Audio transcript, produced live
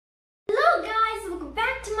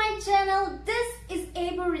my channel. This is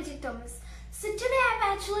Thomas. So today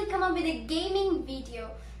I've actually come up with a gaming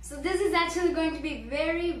video. So this is actually going to be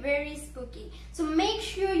very spooky. So make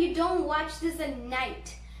sure you don't watch this at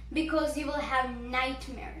night because you will have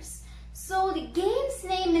nightmares. So the game's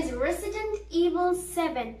name is Resident Evil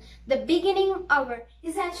 7. The Beginning Hour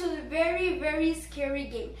is actually a very scary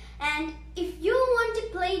game. And if you want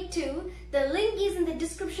to play it too, the link is in the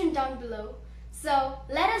description down below. So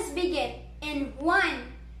let us begin in 1,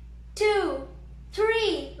 2,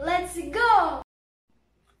 3, let's go!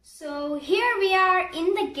 So here we are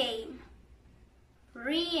in the game.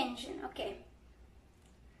 Re-engine, okay.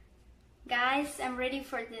 Guys, I'm ready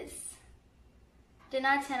for this. Do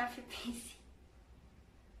not turn off your PC.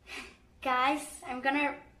 Guys, I'm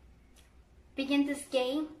gonna begin this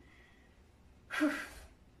game. Whew.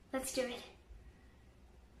 Let's do it.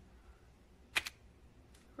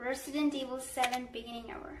 Resident Evil 7 Beginning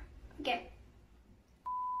Hour. Okay.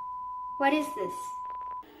 What is this?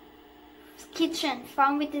 Kitchen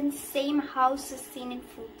found within the same house as seen in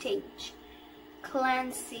footage.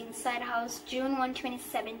 Clancy inside house June 1,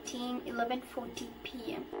 2017, 11:40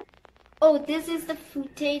 p.m. Oh, this is the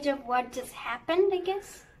footage of what just happened, I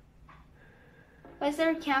guess. Why is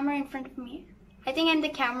there a camera in front of me? I think I'm the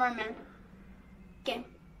cameraman. Okay.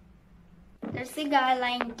 There's a guy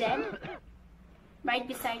lying dead right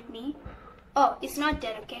beside me. Oh, he's not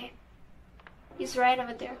dead, okay. He's right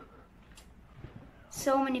over there.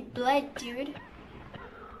 So many blood, dude.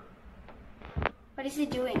 What is he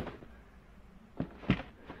doing?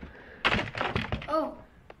 Oh,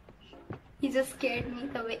 he just scared me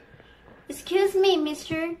away. Excuse me,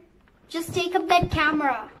 mister. Just take up that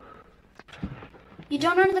camera. You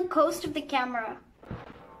don't know the cost of the camera.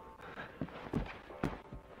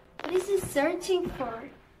 What is he searching for?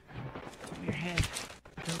 Your head.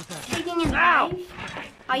 Taking a knife?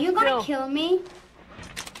 Are you gonna kill me?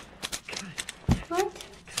 What?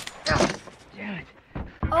 Damn it.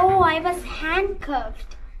 Oh, I was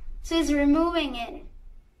handcuffed. So he's removing it.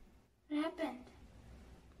 What happened?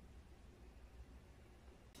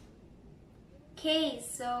 Okay,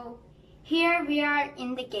 so here we are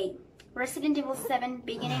in the game. Resident Evil 7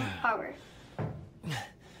 Beginning Hour.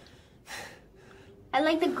 I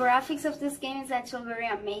like the graphics of this game. It's actually very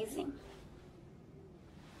amazing.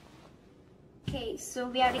 Okay, so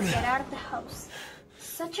we have to get out of the house.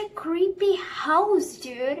 Such a creepy house,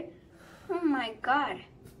 dude. Oh my god.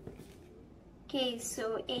 Okay,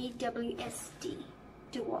 so AWSD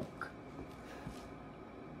to walk.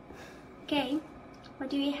 Okay, what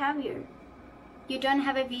do we have here? You don't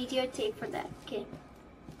have a videotape for that. Okay.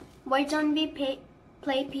 Why don't we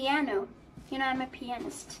play piano? You know, I'm a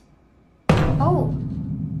pianist. Oh,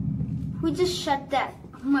 who just shut that?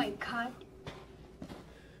 Oh my god.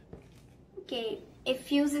 Okay, a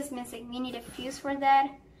fuse is missing. We need a fuse for that.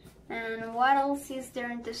 And what else is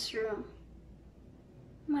there in this room?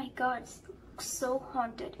 Oh my god, it looks so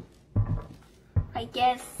haunted. I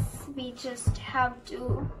guess we just have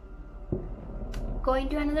to go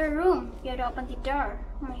into another room. You have to open the door.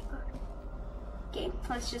 Oh my god. Okay,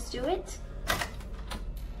 let's just do it.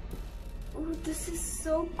 Oh, this is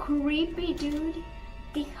so creepy, dude.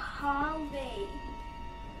 The hallway.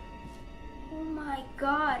 Oh my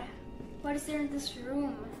god. What is there in this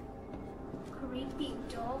room? Creepy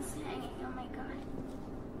dolls hanging. Oh my god.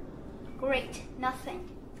 Great, nothing.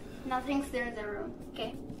 Nothing's there in the room.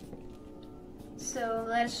 Okay. So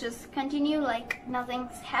let's just continue like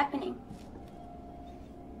nothing's happening.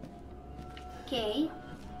 Okay.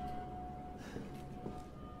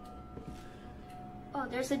 Oh,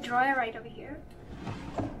 there's a drawer right over here.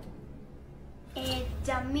 A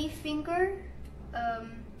dummy finger.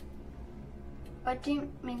 What do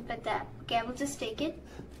you mean by that? Okay, I will just take it.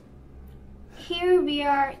 Here we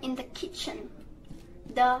are in the kitchen.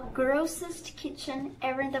 The grossest kitchen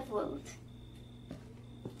ever in the world.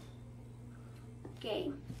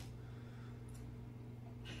 Okay.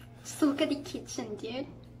 Just look at the kitchen, dude.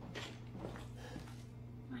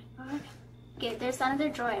 Oh my god. Okay, there's another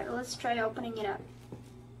drawer. Let's try opening it up.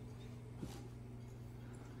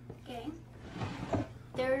 Okay.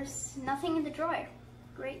 There's nothing in the drawer.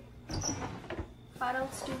 Great. What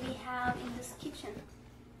else do we have in this kitchen?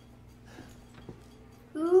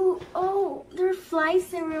 Ooh, oh, there are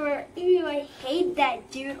flies everywhere. Ew, I hate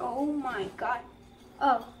that, dude. Oh my god.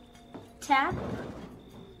 Oh, tap.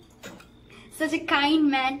 Such a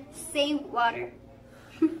kind man. Save water.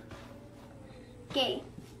 Okay,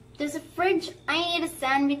 there's a fridge. I need a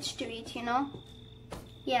sandwich to eat, you know?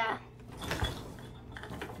 Yeah.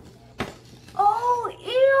 Oh,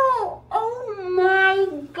 ew. Oh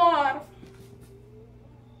my god.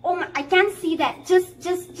 Oh my. I can't see that.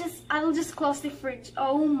 I will just close the fridge.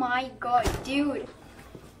 Oh my god, dude.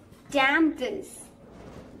 Damn this.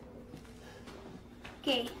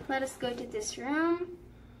 Okay, let us go to this room.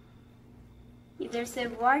 There's a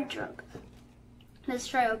wardrobe. Let's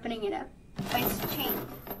try opening it up. Oh, it's chained.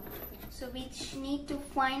 So we need to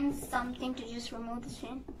find something to just remove the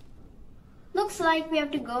chain. Looks like we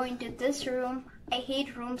have to go into this room. I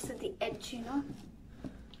hate rooms at the edge, you know.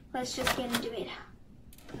 Let's just get into it.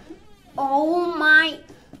 Oh my.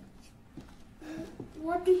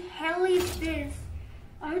 What the hell is this?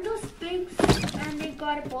 Are those pigs? And they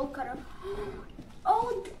got a bowl cutter.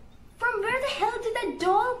 Oh, from where the hell did that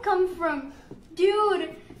doll come from?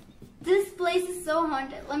 Dude, this place is so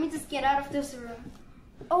haunted. Let me just get out of this room.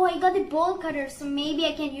 Oh, I got the bowl cutter, so maybe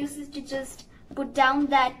I can use this to just put down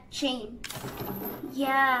that chain.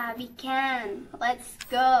 Yeah, we can. Let's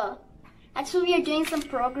go. Actually, we are doing some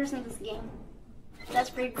progress in this game. That's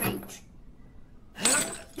pretty great.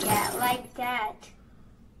 Yeah, like that.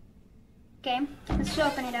 Okay, let's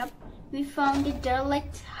open it up. We found the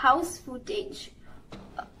derelict house footage.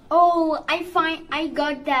 Oh, I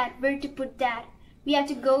got that. Where to put that? We have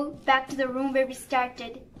to go back to the room where we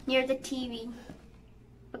started, near the TV.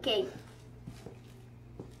 Okay.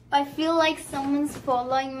 I feel like someone's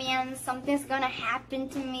following me and something's gonna happen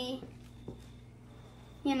to me.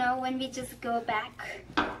 You know, when we just go back.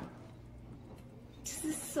 This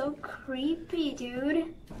is so creepy,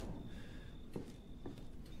 dude.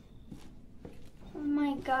 Oh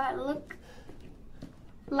my god, look.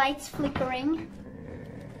 Lights flickering.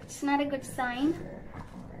 It's not a good sign.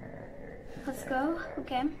 Let's go.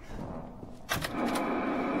 Okay.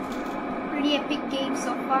 Pretty epic game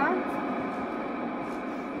so far.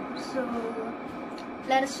 So,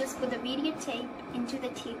 let us just put the videotape into the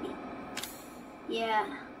TV. Yeah.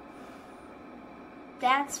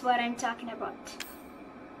 That's what I'm talking about.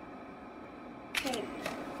 Okay.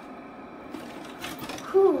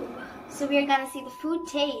 Whew. So we are gonna see the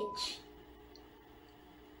footage.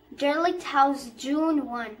 Derelict House, June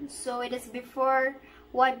 1. So it is before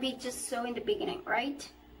what we just saw in the beginning, right?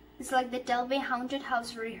 It's like the Delvey Haunted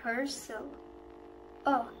House rehearsal.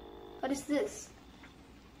 Oh, what is this?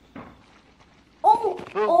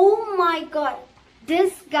 Oh my god.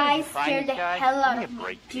 This guy scared the hell out of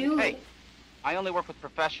me, dude. Hey, I only work with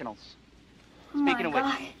professionals. Oh Speaking of which,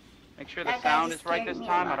 God. make sure the sound is right this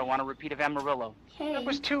time. I don't want a repeat of Amarillo. Hey. That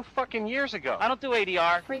was 2 fucking years ago. I don't do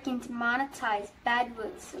ADR. Freaking demonetized. Bad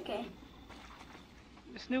words. Okay.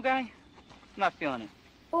 This new guy, I'm not feeling it.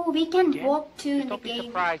 Oh, we can Yeah. walk to Just the don't be game.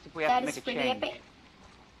 surprised if we have That to is make a pretty change. epic.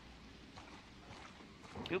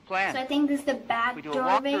 New plan. So I think this is the back We do a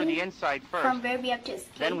walk through the doorway inside first, from where we have to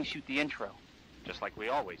escape. then we shoot the intro. Just like we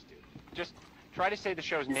always do. Just try to say the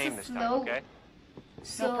show's This name is this time, slow. okay?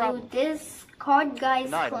 So problem. this cod guy's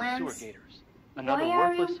Night on sewer clans gators. Another Why are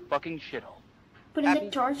worthless you- fucking shithole. putting the Happy?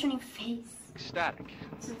 torch on your face. Ecstatic.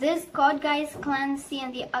 So this cod guy is Clancy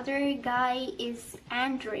and the other guy is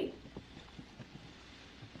Andre.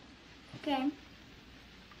 Okay.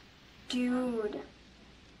 Dude.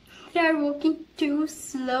 They're walking too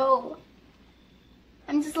slow.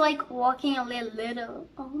 I'm just like walking a little.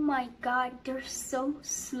 Oh my god, they're so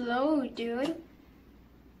slow, dude.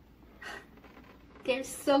 They're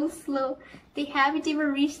so slow. They haven't even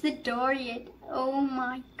reached the door yet. Oh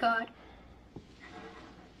my god.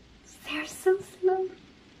 They're so slow.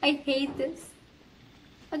 I hate this.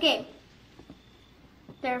 Okay.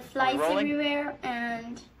 There are flies rolling? everywhere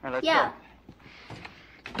and All right, let's yeah.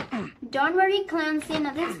 go. Don't worry, Clancy.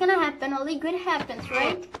 Nothing's gonna happen. Only good happens,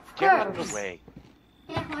 right? Of Get out of course. the way.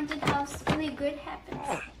 In a haunted house, only good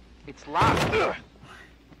happens. It's locked.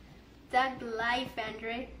 Thug life,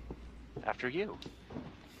 Andre. After you.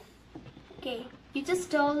 Okay, you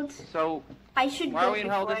just told So, I should Why are go we in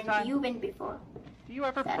hell before this and time? you went before. Do you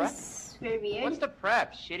ever prep? That's very weird. what's the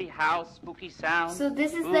prep? Shitty house, spooky sound. So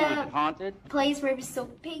this is Ooh, the is it haunted? place where we saw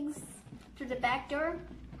pigs through the back door.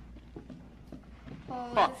 Oh,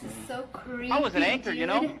 Fuck. this is so creepy. I was an anchor, you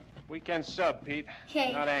know? dude. Weekend sub, Pete.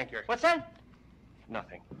 Okay. Not anchor. What's that?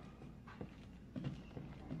 Nothing.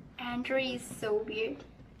 Andre is so weird.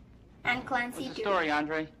 And Clancy What's the too. story,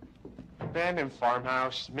 Andre? Abandoned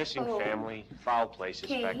farmhouse, missing Oh. family, foul play Okay.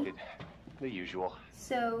 suspected. The usual.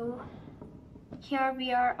 So here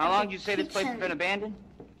we are. How at long the did you say this place has kitchen. been abandoned?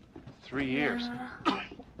 3 years.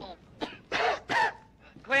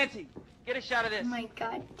 Clancy, get a shot of this. Oh my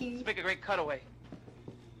god, Let's dude. make a great cutaway.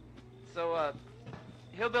 So,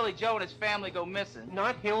 Hillbilly Joe and his family go missing.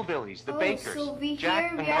 Not hillbillies, the Oh, Bakers. so we Jack here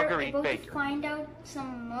and we are Marguerite able to Baker. find out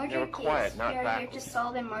some murder They were case. quiet, not we are here to backwards.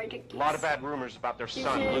 solve the murder case. A lot of bad rumors about their This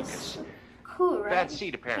son, is Lucas. cool, right? Bad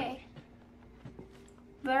seed, apparently. Okay.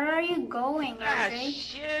 Where are you going, Ah, Andre?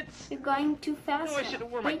 shit. You're going too fast. No, I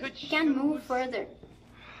should've worn my Wait, good you can move shoes. further.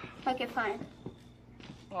 Okay, fine.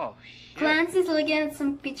 Oh, shit. Clancy's looking at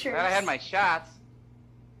some pictures. Glad I had my shots.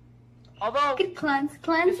 Although, Look at Clancy. make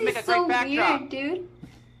Clancy's a so great backdrop. weird, dude.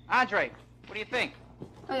 Andre, what do you think?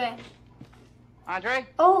 Okay. Andre?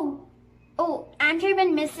 Oh, Andre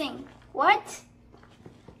went missing. What?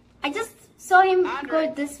 I just saw him Andre.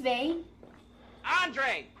 go this way.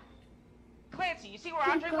 Andre! Clancy, you see where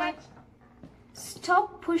Oh, Andre God. went?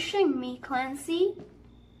 Stop pushing me, Clancy.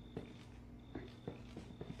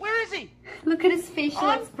 Where is he? Look at his facial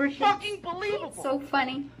expression. Unfucking believable. So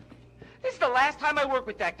funny. This is the last time I work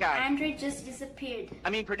with that guy. Andre just disappeared. I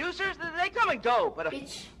mean, producers, they come and go, but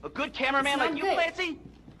Bitch, a good cameraman It's like not you, good. Clancy,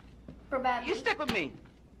 probably. you stick with me.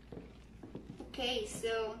 Okay,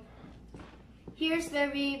 so here's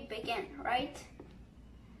where we begin, right?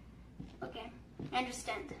 Okay, I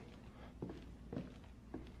understand.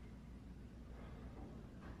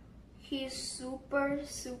 He's super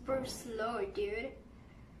slow, dude.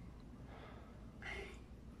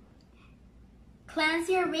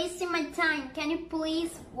 Clancy, you're wasting my time. Can you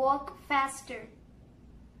please walk faster?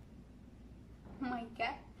 Oh my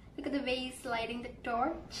god. Look at the way he's lighting the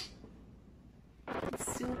torch.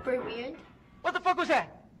 It's super weird. What the fuck was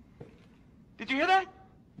that? Did you hear that?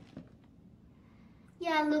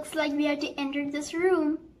 Yeah, looks like we have to enter this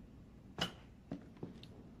room.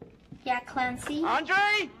 Yeah, Clancy.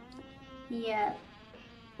 Andre? Yeah.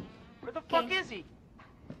 Where the fuck Okay. is he?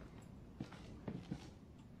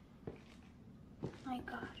 My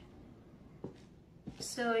god.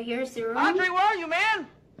 So here's the room. Andre, where are you, man?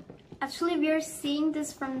 Actually, we are seeing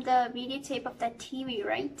this from the videotape of that TV,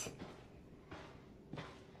 right?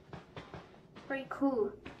 Very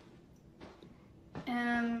cool.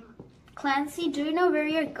 Clancy, do you know where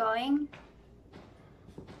you're going?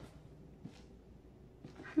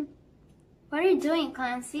 What are you doing,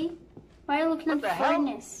 Clancy? Why are you looking What at the the hell?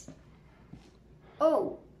 furnace?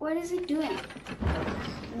 Oh, what is he doing?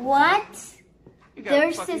 What? You gotta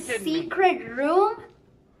There's fucking a kidding me. secret room?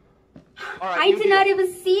 All right, I new did deal. not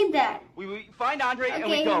even see that. We find Andre and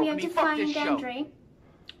we Okay, go. we I have mean, to fuck this find show. Andre.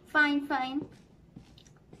 Fine.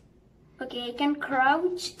 Okay, I can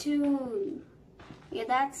crouch too. Yeah,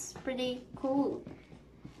 that's pretty cool.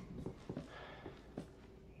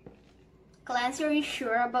 Clancy, are you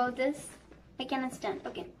sure about this? I can understand.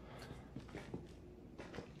 Okay.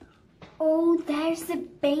 Oh, there's a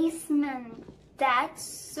basement. That's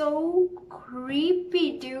so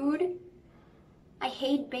creepy, dude. I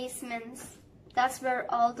hate basements. That's where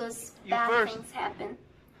all those You bad first. things happen.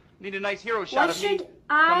 Need a nice hero shot Why of me should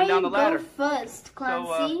coming I down the go ladder. first,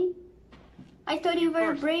 Clancy? I thought you were a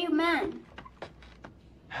first. brave man.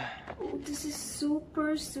 Oh, this is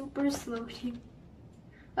super slow, dude.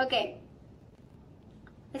 Okay.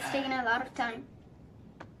 It's taking a lot of time.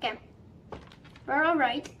 Okay. We're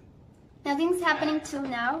alright. Nothing's happening till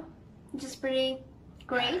now, which is pretty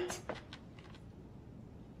great.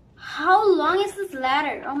 How long is this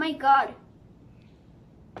ladder? Oh my god.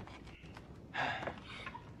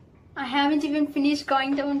 I haven't even finished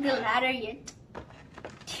going down the ladder yet.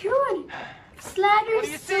 Dude, this ladder What do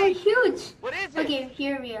you is so see? huge. What is it? Okay,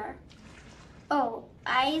 here we are. Oh,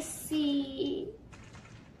 I see.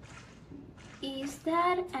 Is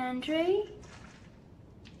that Andre?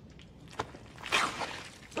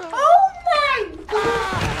 Oh my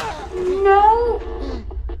god! No!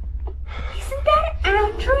 Isn't that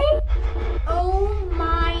Andre? Oh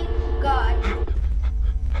my god.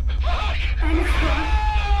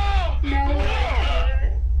 No.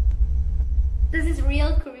 This is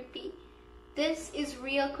real creepy. This is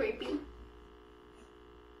real creepy.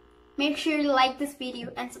 Make sure you like this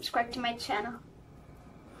video and subscribe to my channel.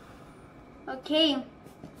 Okay.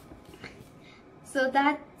 So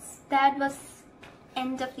that was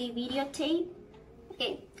end of the videotape.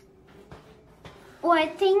 Okay. Oh, I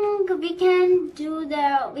think we can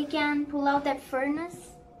pull out that furnace,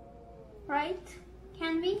 right?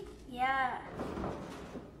 Can we? Yeah.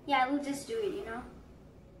 Yeah, we'll just do it, you know.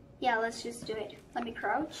 Yeah, let's just do it. Let me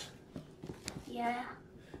crouch. Yeah.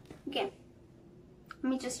 Okay. Let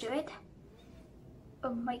me just do it. Oh,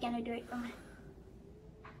 why can't I do it? Oh.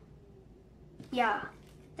 Yeah,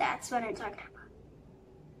 that's what I'm talking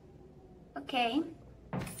about. Okay.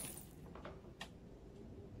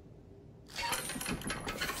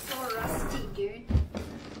 So rusty, dude.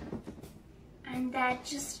 And that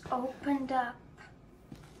just opened up.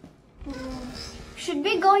 Should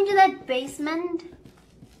we go into that basement?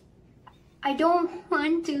 I don't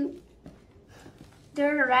want to.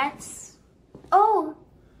 There are rats. Oh,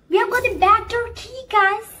 we have got the back door key,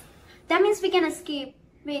 guys. That means we can escape.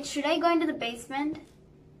 Wait, should I go into the basement?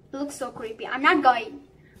 It looks so creepy. I'm not going.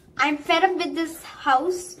 I'm fed up with this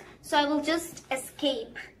house, so I will just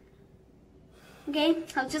escape. Okay,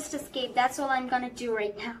 I'll just escape. That's all I'm gonna do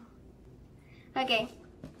right now. Okay.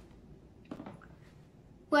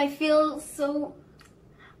 Well, I feel so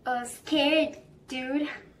scared, dude.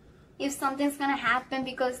 If something's gonna happen,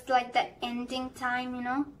 because like the ending time, you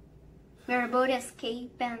know, we're about to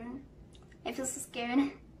escape, and I feel so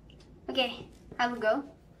scared. Okay, I will go.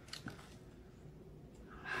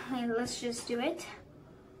 Okay, let's just do it.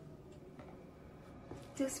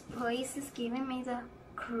 This place is giving me the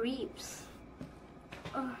creeps.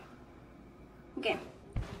 Oh. Okay.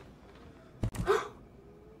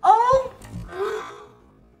 Oh!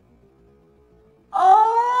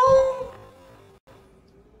 Oh!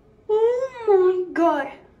 Oh my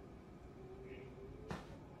god!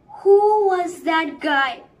 Who was that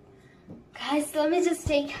guy? Guys, let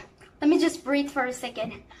me just breathe for a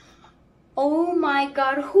second. Oh my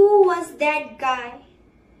god, who was that guy?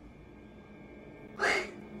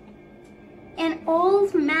 An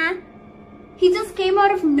old man? He just came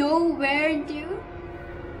out of nowhere, dude.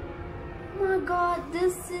 Oh my god,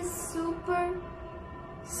 this is super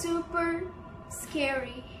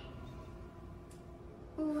scary.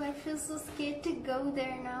 Oh, I feel so scared to go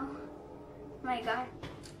there now. Oh my god.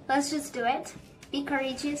 Let's just do it. Be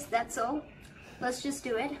courageous, that's all. Let's just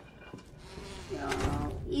do it.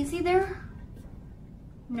 Is he there?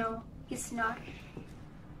 No, he's not.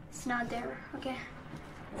 It's not there. Okay.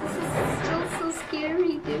 This is still so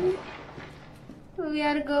scary, dude. We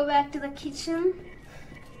gotta go back to the kitchen.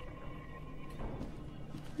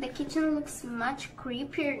 The kitchen looks much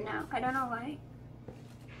creepier now. I don't know why.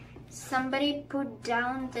 Somebody put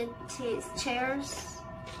down the chairs.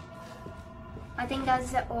 I think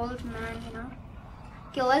that's the old man, you know.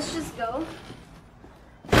 Okay, let's just go.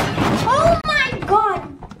 Oh my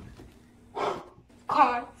god!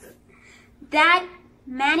 God. That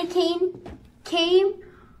mannequin came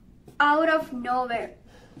out of nowhere.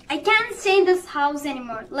 I can't stay in this house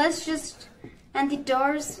anymore. Let's just... And the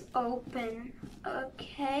door's open.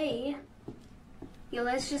 Okay. Yeah,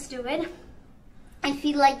 let's just do it. I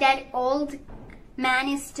feel like that old man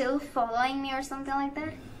is still following me or something like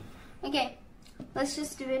that. Okay. Let's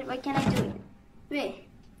just do it. Why can't I do it? Wait.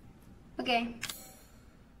 Okay.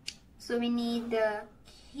 So we need the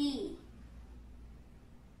key.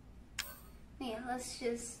 Yeah, let's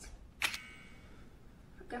just...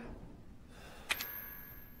 Okay.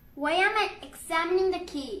 Why am I examining the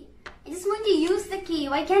key? I just want to use the key.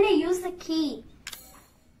 Why can't I use the key?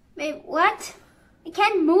 Wait, what? I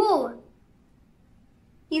can't move.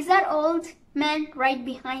 Is that old man right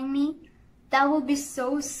behind me? That would be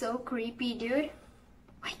so creepy, dude.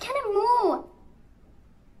 Why can't I move?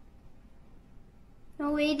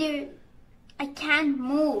 No way, dude. I can't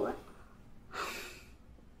move.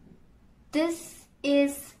 This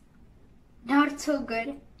is not so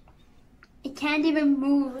good. I can't even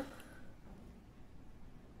move.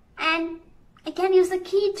 And I can't use the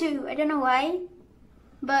key too. I don't know why.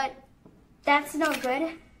 But that's not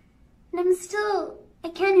good. And I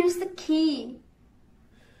can't use the key.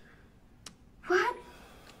 What?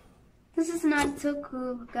 This is not so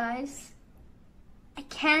cool, guys. I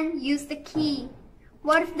can't use the key.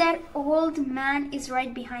 What if that old man is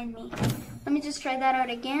right behind me? Let me just try that out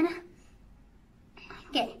again.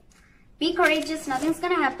 Okay. Be courageous. Nothing's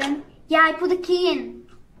gonna happen. Yeah, I put the key in.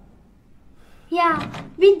 Yeah.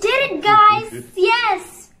 We did it, guys.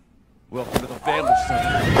 Yes. Welcome to the family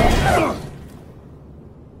center.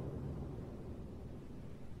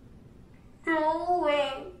 No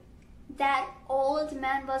way. That old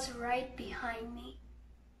man was right behind me.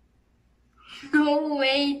 No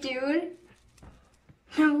way, dude.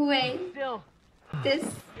 No way. Still. This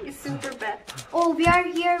is super bad. Oh, we are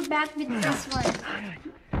here back with this one.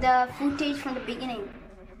 The footage from the beginning.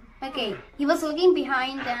 Okay, he was looking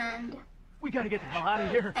behind and... We gotta get the hell out of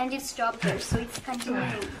here. And it stopped there, so it's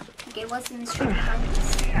continuing. Okay, what's the mystery behind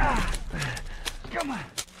this? Come on.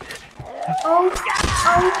 Oh.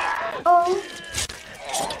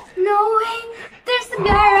 No way. There's a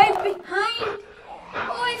guy right behind.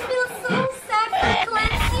 Oh, I feel so sad for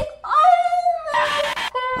Clancy. Oh my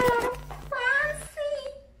god. Clancy.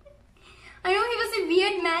 I know he was a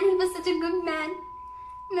weird man. He was such a good man.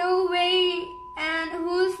 No way. And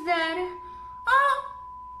who's that? Oh.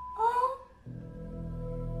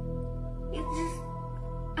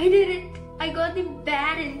 I did it. I got the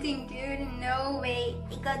bad ending, dude. No way.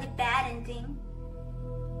 I got the bad ending.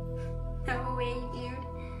 No way, dude.